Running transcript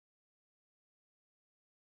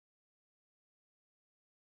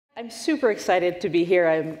I'm super excited to be here.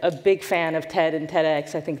 I'm a big fan of TED and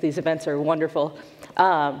TEDx. I think these events are wonderful.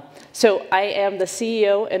 So I am the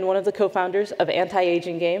CEO and one of the co-founders of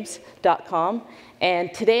antiaginggames.com.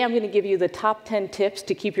 And today I'm going to give you the top 10 tips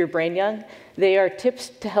to keep your brain young. They are tips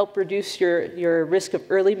to help reduce your risk of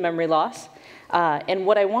early memory loss. And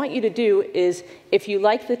what I want you to do is, if you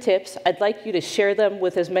like the tips, I'd like you to share them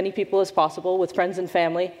with as many people as possible, with friends and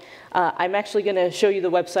family. I'm actually going to show you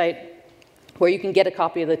the website where you can get a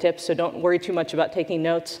copy of the tips, so don't worry too much about taking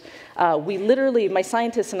notes. My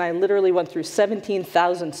scientists and I literally went through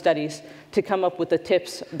 17,000 studies to come up with the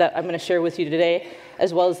tips that I'm going to share with you today,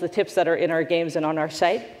 as well as the tips that are in our games and on our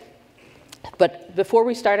site. But before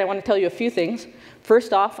we start, I want to tell you a few things.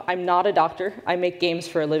 First off, I'm not a doctor. I make games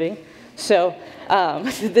for a living. So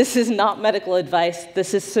this is not medical advice.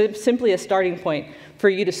 This is simply a starting point for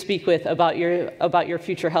you to speak with about your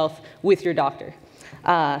future health with your doctor.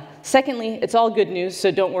 Secondly, it's all good news, so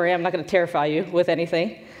don't worry, I'm not going to terrify you with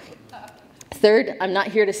anything. Third, I'm not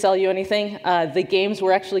here to sell you anything. The games,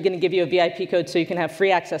 we're actually going to give you a VIP code so you can have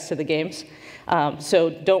free access to the games. So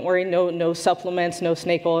don't worry, no supplements, no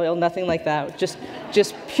snake oil, nothing like that.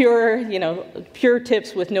 Just pure, pure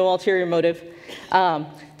tips with no ulterior motive.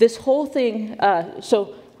 This whole thing,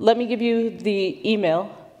 so let me give you the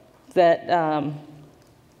email that,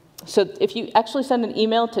 so if you actually send an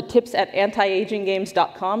email to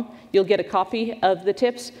tips@antiaginggames.com, you'll get a copy of the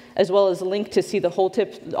tips, as well as a link to see the whole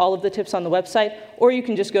all of the tips on the website, or you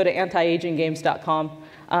can just go to antiaginggames.com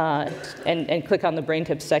and click on the brain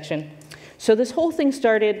tips section. So this whole thing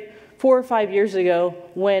started 4 or 5 years ago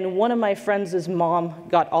when one of my friends' mom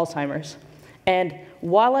got Alzheimer's. And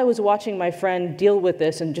while I was watching my friend deal with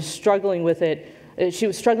this and just struggling with it, she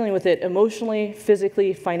was struggling with it emotionally,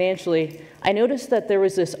 physically, financially, I noticed that there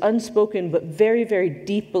was this unspoken but very, very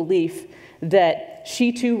deep belief that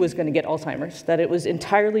she too was going to get Alzheimer's, that it was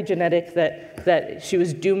entirely genetic, that she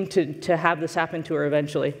was doomed to have this happen to her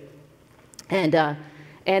eventually. And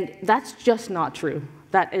that's just not true.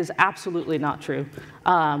 That is absolutely not true.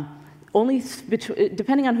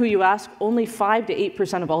 Depending on who you ask, only 5 to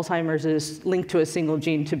 8% of Alzheimer's is linked to a single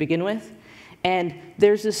gene to begin with. And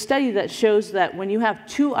there's a study that shows that when you have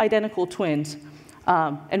 2 identical twins,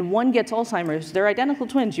 and one gets Alzheimer's, they're identical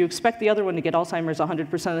twins, you expect the other one to get Alzheimer's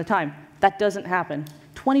 100% of the time. That doesn't happen.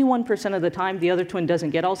 21% of the time, the other twin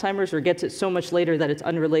doesn't get Alzheimer's or gets it so much later that it's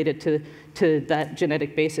unrelated to that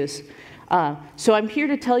genetic basis. So I'm here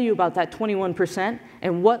to tell you about that 21%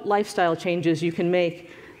 and what lifestyle changes you can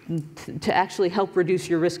make to actually help reduce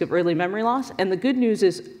your risk of early memory loss. And the good news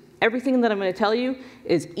is everything that I'm going to tell you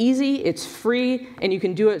is easy, it's free, and you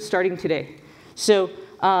can do it starting today. So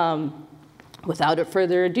without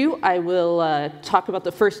further ado, I will talk about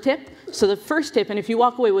the first tip. So the first tip, and if you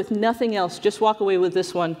walk away with nothing else, just walk away with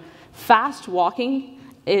this one. Fast walking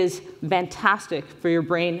is fantastic for your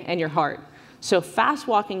brain and your heart. So fast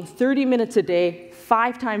walking 30 minutes a day,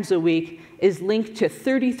 5 times a week, is linked to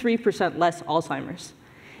 33% less Alzheimer's.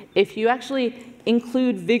 If you actually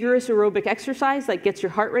include vigorous aerobic exercise that gets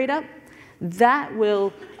your heart rate up, that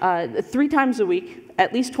will, 3 times a week,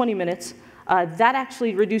 at least 20 minutes, that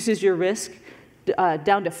actually reduces your risk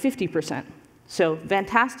down to 50%. So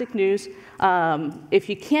fantastic news. If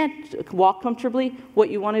you can't walk comfortably, what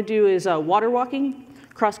you want to do is water walking,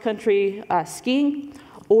 cross-country skiing,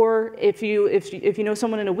 or if you know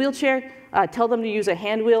someone in a wheelchair, tell them to use a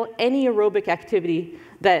hand wheel. Any aerobic activity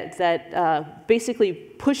that basically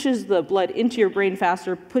pushes the blood into your brain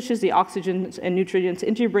faster, pushes the oxygen and nutrients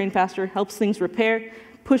into your brain faster, helps things repair,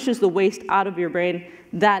 pushes the waste out of your brain,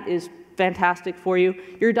 that is fantastic for you.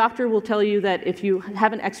 Your doctor will tell you that if you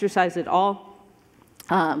haven't exercised at all,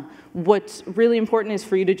 what's really important is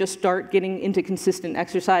for you to just start getting into consistent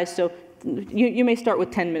exercise. So you may start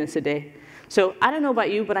with 10 minutes a day. So I don't know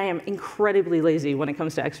about you, but I am incredibly lazy when it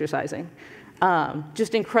comes to exercising.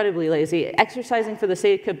 Just incredibly lazy. Exercising for the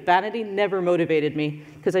sake of vanity never motivated me,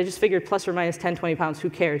 because I just figured plus or minus 10, 20 pounds, who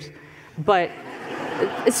cares? But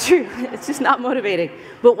it's true, it's just not motivating.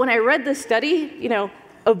 But when I read this study,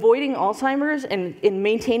 avoiding Alzheimer's and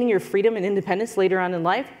maintaining your freedom and independence later on in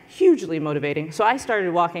life, hugely motivating. So I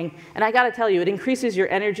started walking, and I gotta tell you, it increases your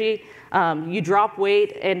energy, you drop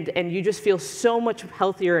weight, and you just feel so much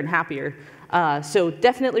healthier and happier. So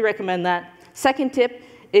definitely recommend that. Second tip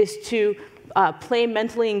is to play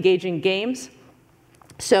mentally engaging games.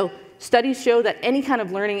 So studies show that any kind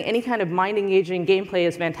of learning, any kind of mind-engaging gameplay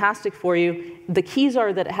is fantastic for you. The keys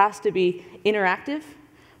are that it has to be interactive,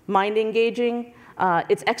 mind-engaging.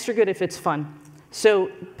 It's extra good if it's fun.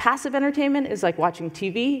 So passive entertainment is like watching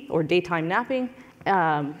TV or daytime napping.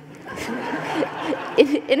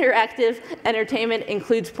 Interactive entertainment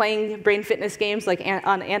includes playing brain fitness games like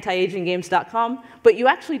on antiaginggames.com, but you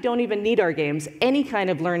actually don't even need our games. Any kind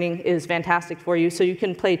of learning is fantastic for you. So you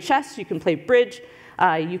can play chess, you can play bridge,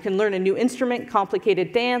 you can learn a new instrument,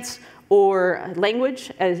 complicated dance, or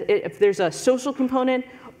language. If there's a social component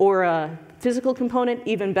or a physical component,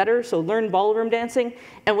 even better, so learn ballroom dancing.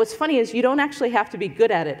 And what's funny is you don't actually have to be good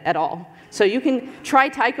at it at all. So you can try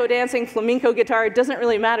taiko dancing, flamenco guitar, it doesn't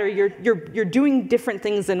really matter. You're doing different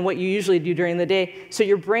things than what you usually do during the day. So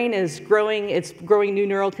your brain is growing, it's growing new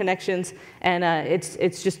neural connections, and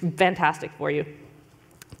it's just fantastic for you.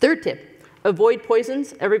 Third tip, avoid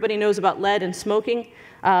poisons. Everybody knows about lead and smoking.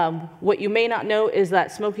 What you may not know is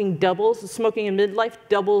that smoking in midlife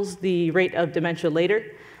doubles the rate of dementia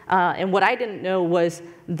later. And what I didn't know was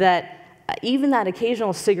that even that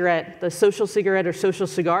occasional cigarette, the social cigarette or social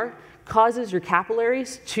cigar, causes your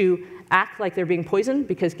capillaries to act like they're being poisoned,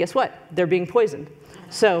 because guess what? They're being poisoned.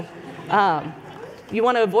 So you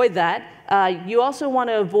want to avoid that. You also want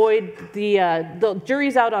to avoid the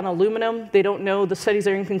jury's out on aluminum. They don't know, the studies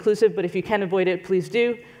are inconclusive, but if you can avoid it, please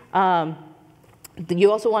do.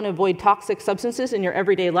 You also want to avoid toxic substances in your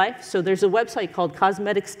everyday life. So there's a website called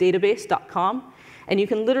cosmeticsdatabase.com. And you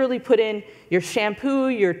can literally put in your shampoo,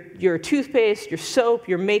 your toothpaste, your soap,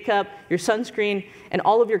 your makeup, your sunscreen, and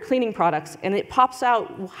all of your cleaning products. And it pops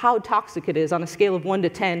out how toxic it is on a scale of 1 to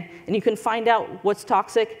 10. And you can find out what's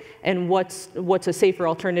toxic and what's a safer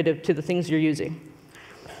alternative to the things you're using.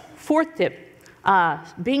 Fourth tip,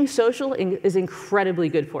 being social is incredibly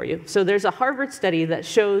good for you. So there's a Harvard study that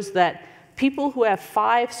shows that people who have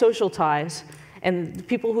 5 social ties, and the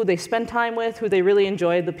people who they spend time with, who they really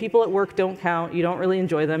enjoy, the people at work don't count. You don't really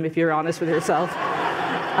enjoy them if you're honest with yourself.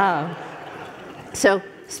 So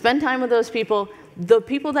spend time with those people. The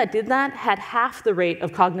people that did that had half the rate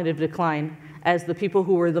of cognitive decline as the people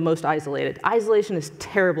who were the most isolated. Isolation is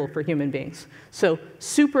terrible for human beings. So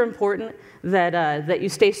super important that you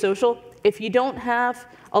stay social. If you don't have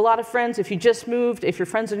a lot of friends, if you just moved, if your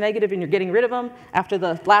friends are negative and you're getting rid of them, after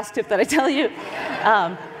the last tip that I tell you,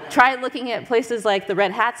 try looking at places like the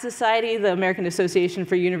Red Hat Society, the American Association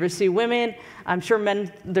for University Women. I'm sure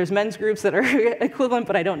there's men's groups that are equivalent,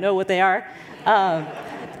 but I don't know what they are.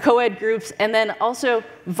 Co-ed groups. And then also,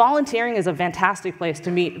 volunteering is a fantastic place to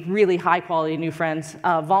meet really high-quality new friends.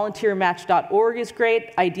 Volunteermatch.org is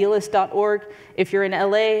great. Idealist.org. If you're in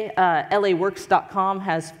LA, laworks.com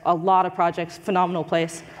has a lot of projects, phenomenal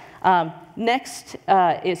place. Next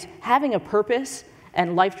is having a purpose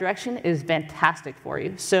and life direction is fantastic for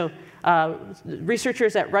you. So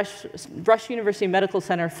researchers at Rush University Medical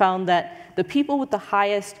Center found that the people with the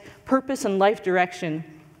highest purpose and life direction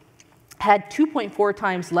had 2.4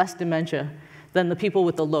 times less dementia than the people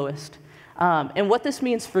with the lowest. And what this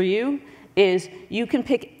means for you is you can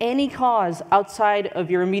pick any cause outside of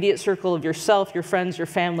your immediate circle of yourself, your friends, your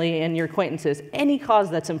family, and your acquaintances, any cause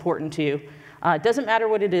that's important to you. It doesn't matter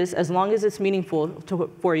what it is, as long as it's meaningful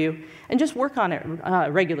for you, and just work on it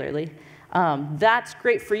regularly. That's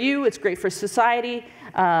great for you, it's great for society,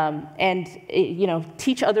 and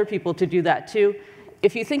teach other people to do that too.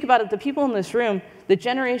 If you think about it, the people in this room, the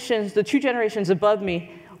 2 generations above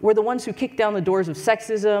me, were the ones who kicked down the doors of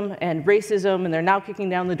sexism and racism, and they're now kicking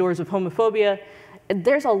down the doors of homophobia.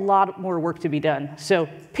 There's a lot more work to be done. So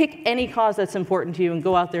pick any cause that's important to you and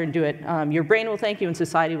go out there and do it. Your brain will thank you and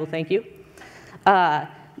society will thank you.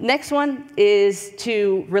 Next one is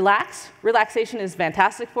to relax. Relaxation is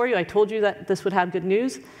fantastic for you. I told you that this would have good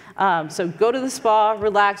news. So go to the spa,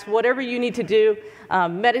 relax, whatever you need to do.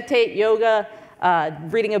 Meditate, yoga,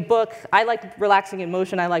 reading a book. I like relaxing in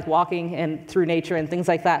motion. I like walking and through nature and things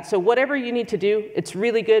like that. So whatever you need to do, it's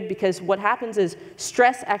really good, because what happens is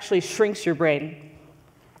stress actually shrinks your brain.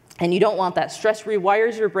 And you don't want that. Stress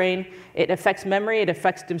rewires your brain. It affects memory. It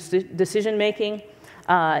affects decision making.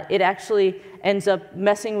 It actually ends up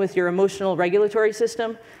messing with your emotional regulatory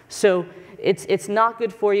system. So it's not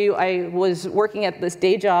good for you. I was working at this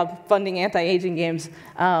day job funding anti-aging games,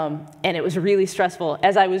 and it was really stressful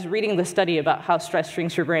as I was reading the study about how stress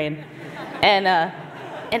shrinks your brain. And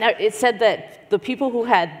it said that the people who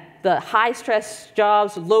had the high stress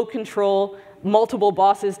jobs, low control, multiple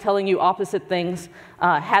bosses telling you opposite things,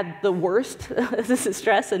 had the worst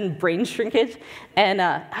stress and brain shrinkage. And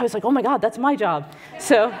I was like, oh my God, that's my job.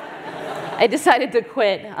 So I decided to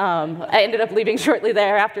quit. I ended up leaving shortly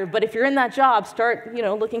thereafter. But if you're in that job, start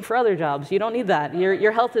looking for other jobs. You don't need that.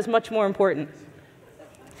 Your health is much more important.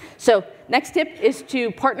 So next tip is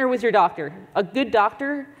to partner with your doctor. A good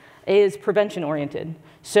doctor is prevention-oriented.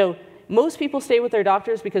 So most people stay with their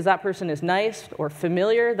doctors because that person is nice or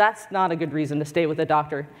familiar. That's not a good reason to stay with a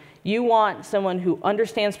doctor. You want someone who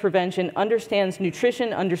understands prevention, understands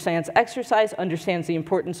nutrition, understands exercise, understands the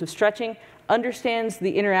importance of stretching, understands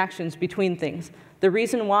the interactions between things. The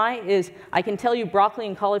reason why is I can tell you broccoli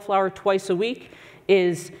and cauliflower twice a week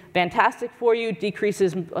is fantastic for you,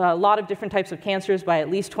 decreases a lot of different types of cancers by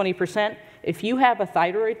at least 20%. If you have a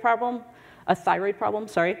thyroid problem,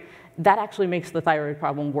 that actually makes the thyroid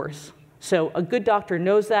problem worse. So a good doctor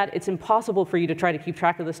knows that. It's impossible for you to try to keep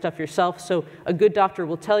track of this stuff yourself. So a good doctor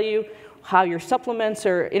will tell you how your supplements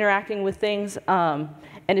are interacting with things. And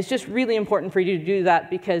it's just really important for you to do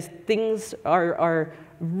that because things are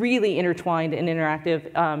really intertwined and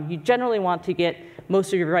interactive. You generally want to get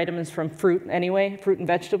most of your vitamins from fruit anyway, fruit and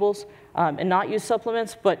vegetables, and not use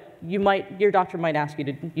supplements, but your doctor might ask you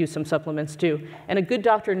to use some supplements too. And a good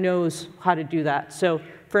doctor knows how to do that. So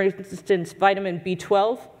for instance, vitamin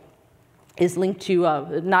B12 is linked to,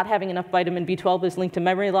 not having enough vitamin B12 is linked to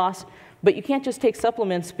memory loss, but you can't just take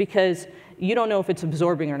supplements because you don't know if it's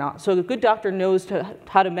absorbing or not. So a good doctor knows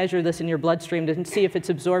how to measure this in your bloodstream to see if it's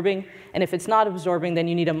absorbing, and if it's not absorbing, then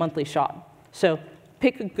you need a monthly shot. So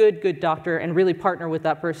pick a good doctor and really partner with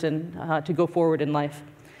that person to go forward in life.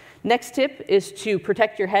 Next tip is to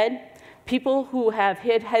protect your head. People who have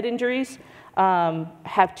head injuries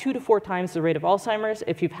have 2 to 4 times the rate of Alzheimer's.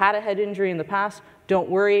 If you've had a head injury in the past, don't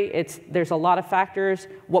worry. There's a lot of factors,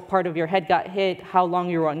 what part of your head got hit, how long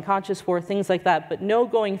you were unconscious for, things like that. But know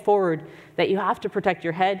going forward that you have to protect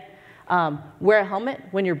your head. Wear a helmet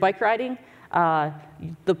when you're bike riding.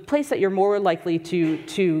 The place that you're more likely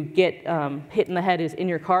to get hit in the head is in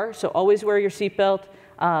your car, so always wear your seatbelt.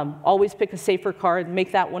 Always pick a safer car,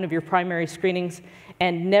 make that one of your primary screenings,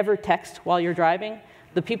 and never text while you're driving.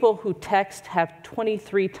 The people who text have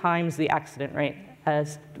 23 times the accident rate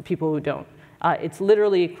as people who don't. It's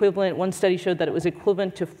literally equivalent. One study showed that it was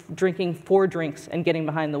equivalent to drinking 4 drinks and getting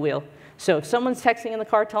behind the wheel. So if someone's texting in the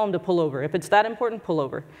car, tell them to pull over. If it's that important, pull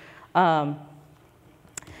over. Second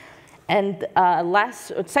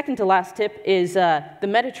to last tip is the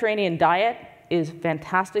Mediterranean diet is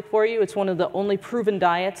fantastic for you. It's one of the only proven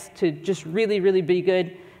diets to just really be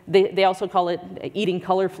good. They also call it eating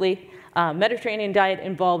colorfully. Mediterranean diet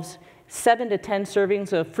involves 7 to 10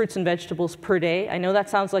 servings of fruits and vegetables per day. I know that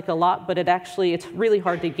sounds like a lot, but it's really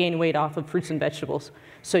hard to gain weight off of fruits and vegetables.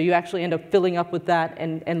 So you actually end up filling up with that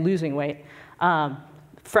and losing weight.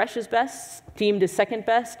 Fresh is best, steamed is second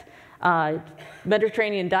best.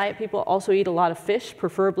 Mediterranean diet people also eat a lot of fish,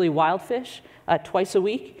 preferably wild fish, twice a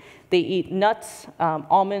week. They eat nuts,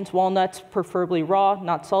 almonds, walnuts, preferably raw,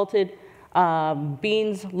 not salted.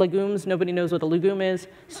 Beans, legumes, nobody knows what a legume is,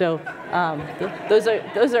 so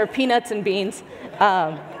those are peanuts and beans.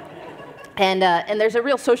 And there's a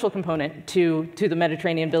real social component to the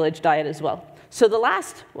Mediterranean village diet as well. So the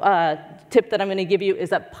last tip that I'm going to give you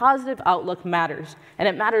is that positive outlook matters, and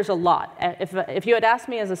it matters a lot. If you had asked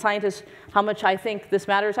me as a scientist how much I think this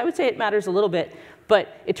matters, I would say it matters a little bit,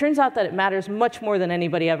 but it turns out that it matters much more than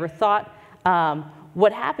anybody ever thought.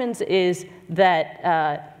 What happens is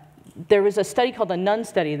that there was a study called the Nun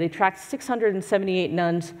Study. They tracked 678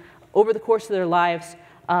 nuns over the course of their lives,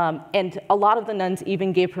 and a lot of the nuns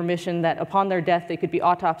even gave permission that upon their death they could be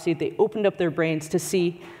autopsied. They opened up their brains to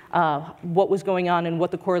see what was going on and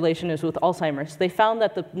what the correlation is with Alzheimer's. They found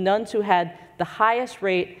that the nuns who had the highest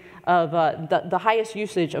rate of, the highest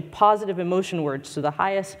usage of positive emotion words, so the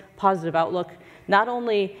highest positive outlook, not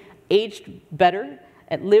only aged better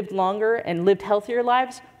and lived longer and lived healthier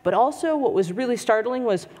lives, but also what was really startling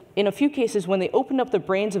was in a few cases when they opened up the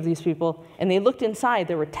brains of these people and they looked inside,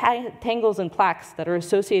 there were tangles and plaques that are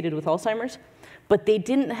associated with Alzheimer's, but they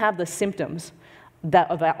didn't have the symptoms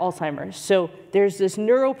of Alzheimer's. So there's this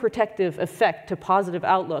neuroprotective effect to positive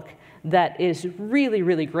outlook that is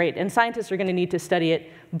really great, and scientists are going to need to study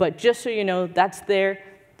it, but just so you know, that's there.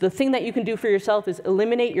 The thing that you can do for yourself is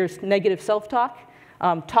eliminate your negative self-talk.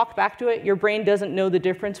 Talk back to it. Your brain doesn't know the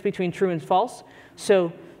difference between true and false.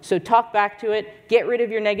 So talk back to it. Get rid of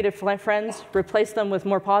your negative friends. Replace them with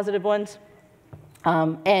more positive ones.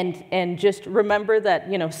 And just remember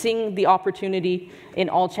that seeing the opportunity in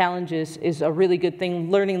all challenges is a really good thing.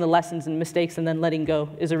 Learning the lessons and mistakes and then letting go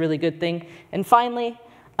is a really good thing. And finally,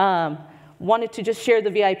 wanted to just share the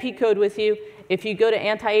VIP code with you. If you go to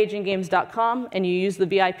antiaginggames.com and you use the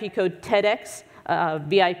VIP code TEDx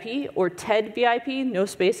VIP or TED VIP, no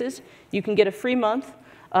spaces, you can get a free month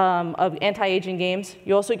of anti-aging games.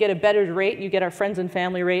 You also get a better rate. You get our friends and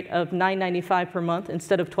family rate of $9.95 per month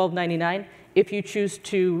instead of $12.99 if you choose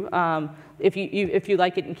to, if you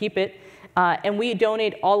like it and keep it. And we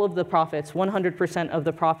donate all of the profits, 100% of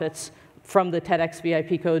the profits from the TEDx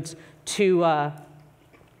VIP codes to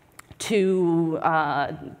to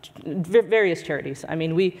various charities. I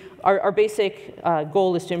mean, our basic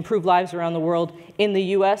goal is to improve lives around the world. In the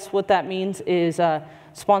US, what that means is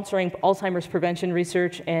sponsoring Alzheimer's prevention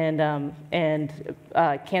research and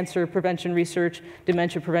cancer prevention research,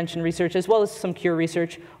 dementia prevention research, as well as some cure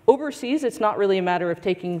research. Overseas, it's not really a matter of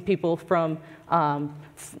taking people from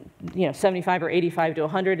 75 or 85 to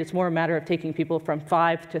 100. It's more a matter of taking people from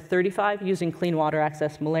 5 to 35 using clean water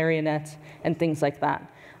access, malaria nets, and things like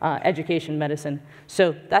that. Education, medicine.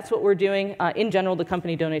 So that's what we're doing. In general, the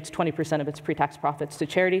company donates 20% of its pre-tax profits to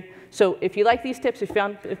charity. So if you like these tips,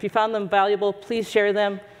 if you found them valuable, please share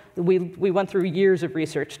them. We went through years of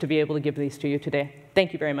research to be able to give these to you today.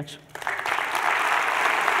 Thank you very much.